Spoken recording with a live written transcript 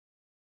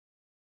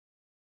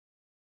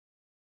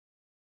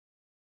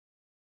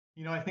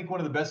I think one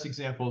of the best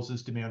examples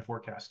is demand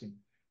forecasting.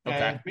 Okay.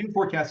 And demand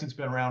forecasting's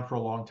been around for a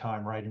long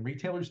time, right? And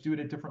retailers do it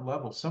at different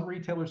levels. Some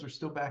retailers are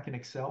still back in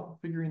Excel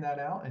figuring that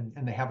out, and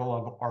they have a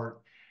lot of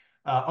art.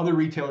 Other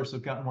retailers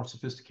have gotten more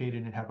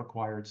sophisticated and have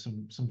acquired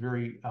some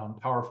very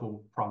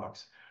powerful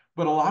products.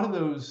 But a lot of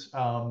those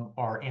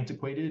are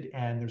antiquated,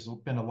 and there's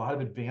been a lot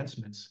of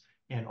advancements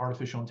in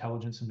artificial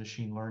intelligence and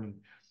machine learning.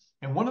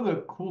 And one of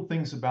the cool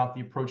things about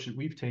the approach that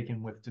we've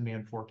taken with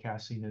demand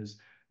forecasting is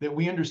that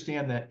we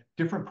understand that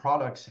different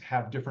products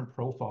have different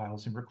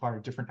profiles and require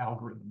different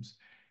algorithms.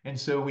 And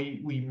so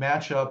we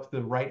match up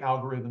the right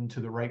algorithm to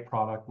the right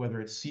product, whether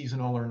it's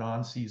seasonal or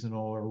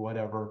non-seasonal or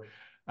whatever,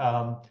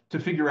 to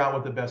figure out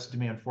what the best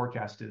demand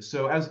forecast is.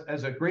 So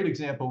as a great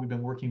example, we've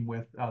been working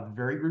with the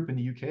Very Group in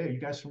the UK. Are you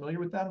guys familiar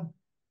with them?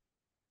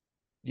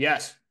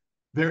 Yes.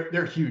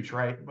 They're huge,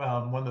 right?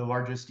 One of the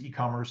largest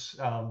e-commerce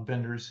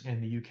vendors in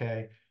the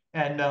UK.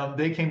 And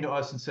they came to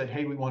us and said,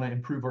 hey, we want to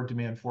improve our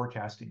demand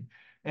forecasting.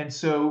 And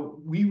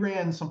so we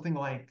ran something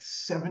like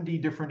 70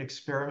 different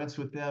experiments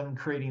with them,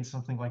 creating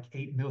something like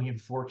 8 million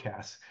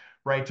forecasts,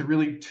 right? To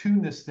really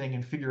tune this thing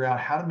and figure out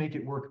how to make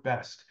it work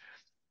best.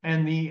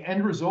 And the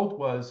end result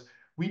was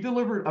we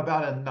delivered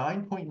about a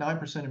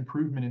 9.9%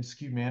 improvement in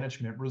SKU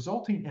management,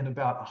 resulting in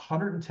about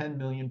 110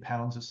 million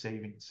pounds of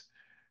savings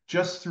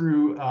just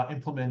through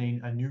implementing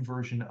a new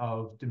version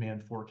of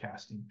demand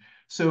forecasting.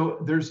 So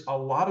there's a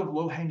lot of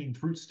low-hanging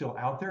fruit still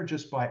out there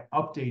just by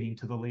updating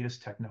to the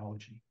latest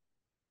technology.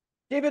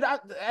 David,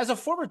 as a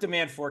former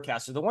demand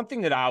forecaster, the one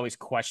thing that I always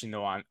question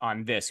though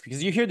on this,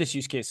 because you hear this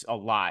use case a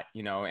lot,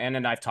 Anna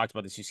and I've talked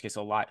about this use case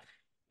a lot,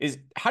 is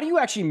how do you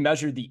actually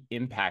measure the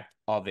impact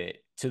of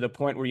it to the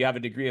point where you have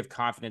a degree of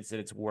confidence that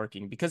it's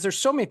working? Because there's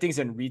so many things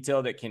in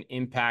retail that can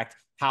impact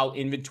how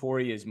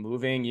inventory is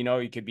moving.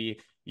 You could be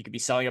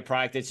selling a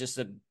product that's just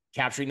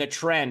capturing the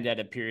trend at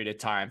a period of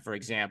time, for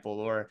example,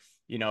 or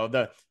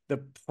the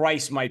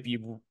price might be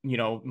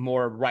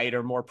more right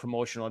or more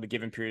promotional at a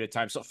given period of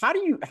time. So how do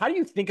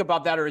you think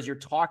about that? Or as you're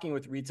talking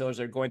with retailers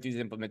that are going through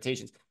these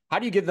implementations, how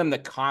do you give them the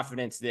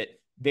confidence that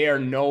they are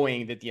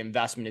knowing that the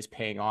investment is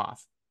paying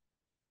off?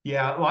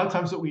 Yeah, a lot of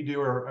times what we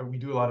do are we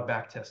do a lot of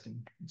back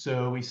testing.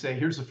 So we say,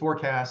 here's the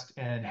forecast,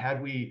 and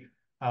had we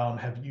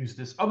have used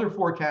this other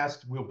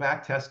forecast, we'll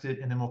back test it,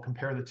 and then we'll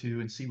compare the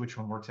two and see which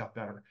one works out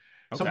better.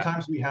 Okay.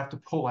 Sometimes we have to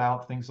pull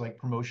out things like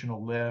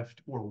promotional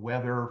lift or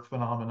weather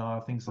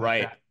phenomena, things like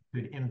Right. that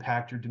could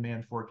impact your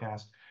demand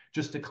forecast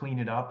just to clean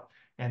it up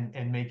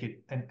and make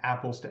it an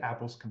apples to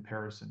apples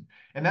comparison.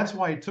 And that's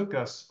why it took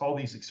us all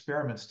these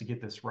experiments to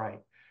get this right,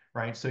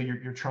 right? So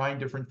you're trying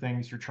different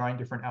things, you're trying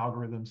different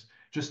algorithms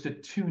just to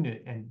tune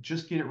it and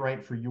just get it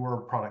right for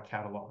your product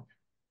catalog.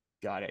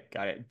 Got it.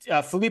 Got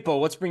it. Filippo,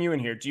 let's bring you in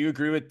here. Do you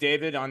agree with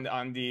David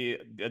on the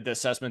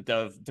assessment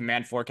of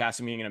demand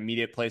forecasting being an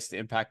immediate place to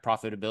impact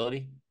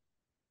profitability?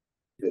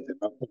 Yeah,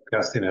 the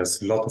forecasting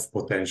has a lot of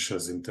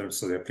potentials in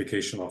terms of the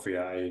application of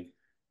AI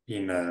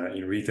in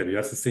retail. You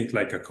have to think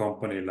like a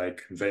company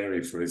like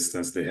Very, for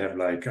instance, they have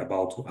like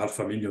about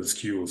 500,000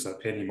 SKUs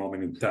at any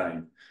moment in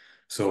time.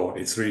 So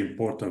it's really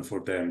important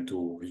for them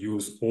to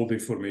use all the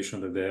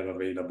information that they have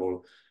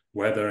available,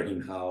 whether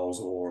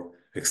in-house or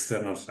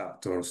external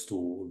factors,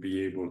 to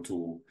be able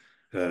to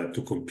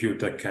compute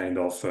that kind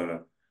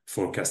of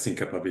forecasting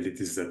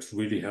capabilities that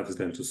really helps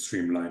them to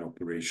streamline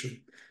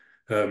operation.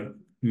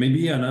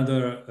 Maybe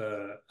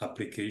another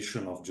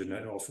application of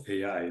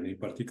AI, and in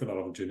particular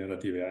of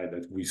generative AI,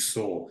 that we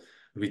saw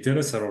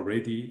retailers are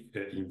already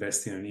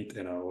investing in it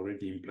and are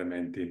already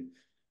implementing,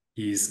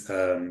 is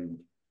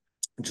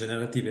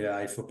generative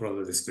AI for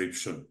product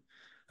description.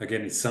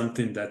 Again, it's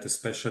something that,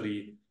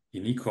 especially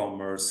in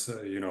e-commerce,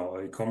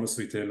 e-commerce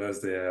retailers,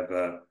 they have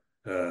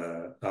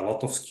a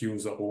lot of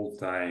SKUs all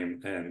the time,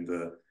 and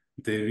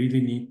they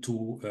really need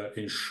to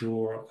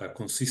ensure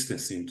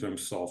consistency in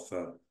terms of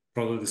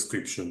product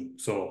description.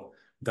 So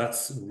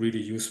that's really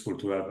useful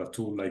to have a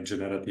tool like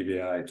generative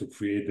AI to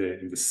create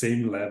the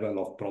same level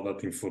of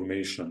product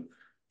information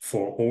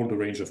for all the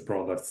range of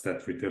products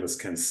that retailers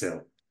can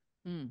sell.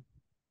 Mm.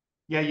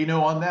 Yeah,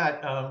 on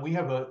that, we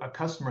have a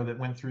customer that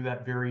went through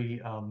that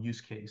very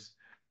use case.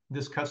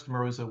 This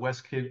customer was a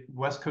West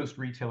Coast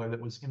retailer that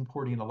was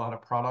importing a lot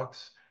of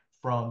products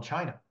from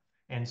China.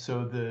 And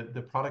so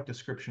the product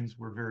descriptions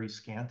were very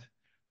scant.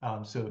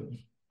 So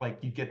like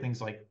you get things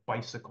like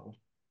bicycle.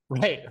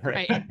 Right.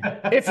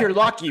 If you're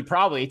lucky,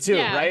 probably too,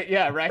 Yeah, right?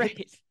 Yeah,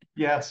 right.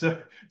 Yeah, so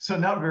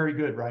not very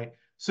good, right?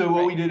 So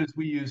what we did is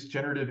we used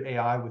generative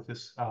AI with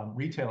this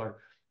retailer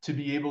to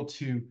be able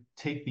to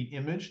take the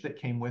image that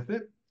came with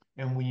it,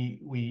 and we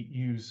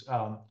use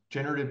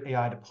generative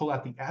AI to pull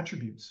out the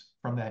attributes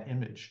from that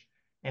image,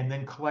 and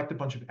then collect a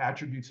bunch of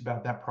attributes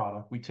about that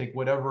product. We take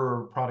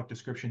whatever product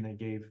description they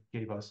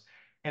gave us,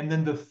 and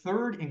then the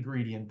third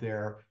ingredient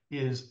there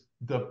is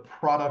the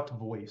product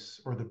voice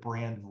or the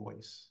brand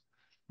voice.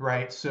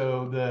 Right.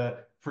 So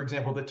for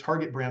example, the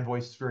Target brand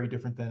voice is very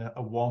different than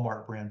a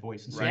Walmart brand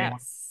voice. And so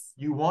yes.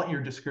 you want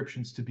your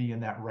descriptions to be in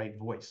that right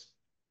voice.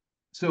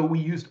 So we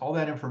used all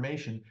that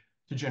information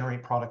to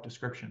generate product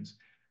descriptions.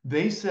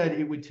 They said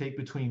it would take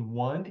between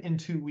 1 and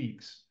 2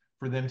 weeks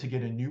for them to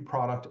get a new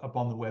product up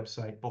on the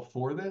website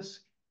before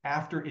this,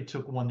 after it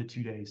took 1 to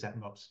 2 days at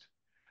most.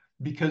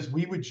 Because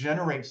we would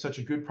generate such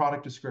a good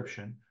product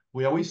description,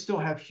 we always still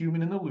have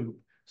human in the loop,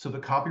 so the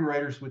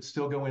copywriters would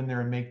still go in there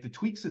and make the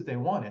tweaks that they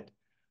wanted.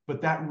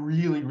 But that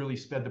really, really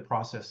sped the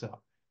process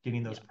up.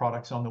 Getting those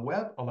products on the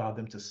web allowed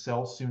them to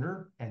sell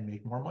sooner and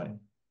make more money.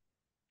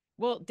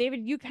 Well,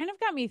 David, you kind of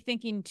got me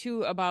thinking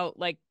too about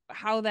like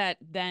how that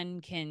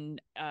then can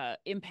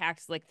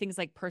impact like things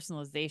like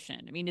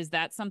personalization. I mean, is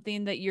that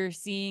something that you're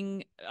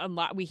seeing a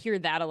lot? We hear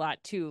that a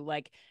lot too.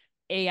 Like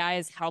AI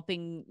is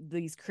helping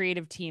these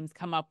creative teams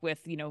come up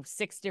with,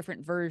 6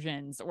 different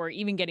versions or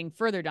even getting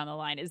further down the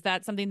line. Is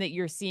that something that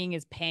you're seeing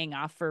is paying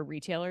off for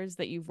retailers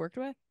that you've worked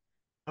with?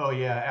 Oh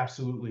yeah,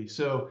 absolutely.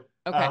 So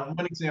Okay.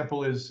 one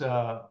example is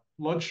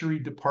luxury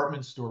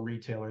department store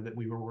retailer that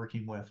we were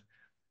working with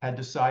had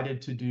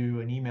decided to do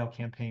an email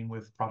campaign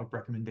with product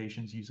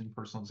recommendations using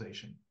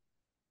personalization.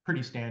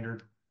 Pretty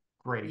standard,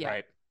 great, Yeah.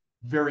 Right.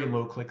 very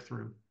low click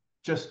through.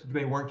 Just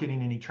they weren't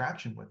getting any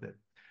traction with it.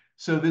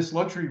 So this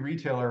luxury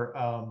retailer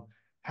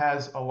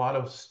has a lot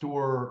of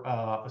store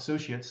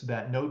associates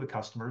that know the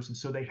customers, and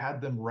so they had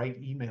them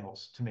write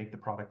emails to make the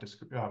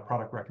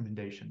product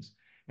recommendations.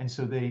 And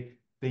so they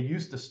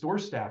used the store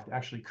staff to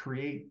actually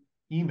create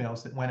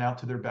emails that went out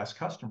to their best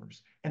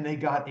customers, and they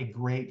got a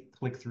great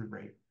click-through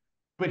rate.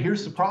 But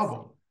here's the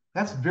problem.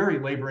 That's very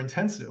labor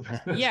intensive.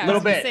 Yeah, Little I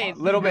was bit, gonna say,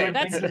 little bit.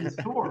 That's in the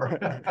store.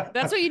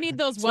 that's what you need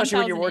those Especially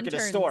when 1,000 you're working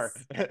interns. a store.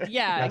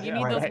 Yeah, That's you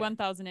need right. those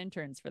 1,000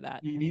 interns for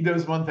that. You need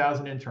those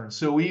 1,000 interns.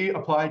 So we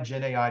applied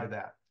Gen AI to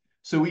that.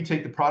 So we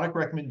take the product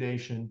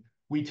recommendation,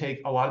 we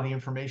take a lot of the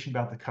information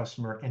about the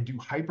customer and do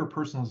hyper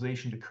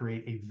personalization to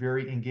create a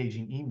very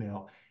engaging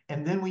email.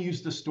 And then we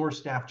use the store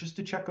staff just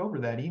to check over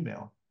that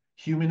email.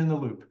 Human in the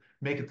loop,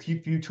 make a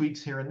few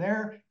tweaks here and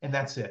there, and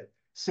that's it.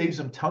 Saves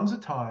them tons of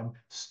time,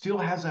 still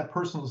has that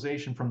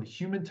personalization from the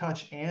human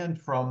touch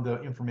and from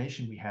the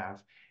information we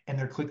have, and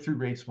their click-through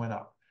rates went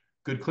up.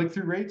 Good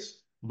click-through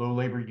rates, low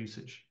labor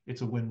usage.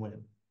 It's a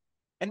win-win.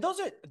 And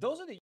those are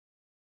the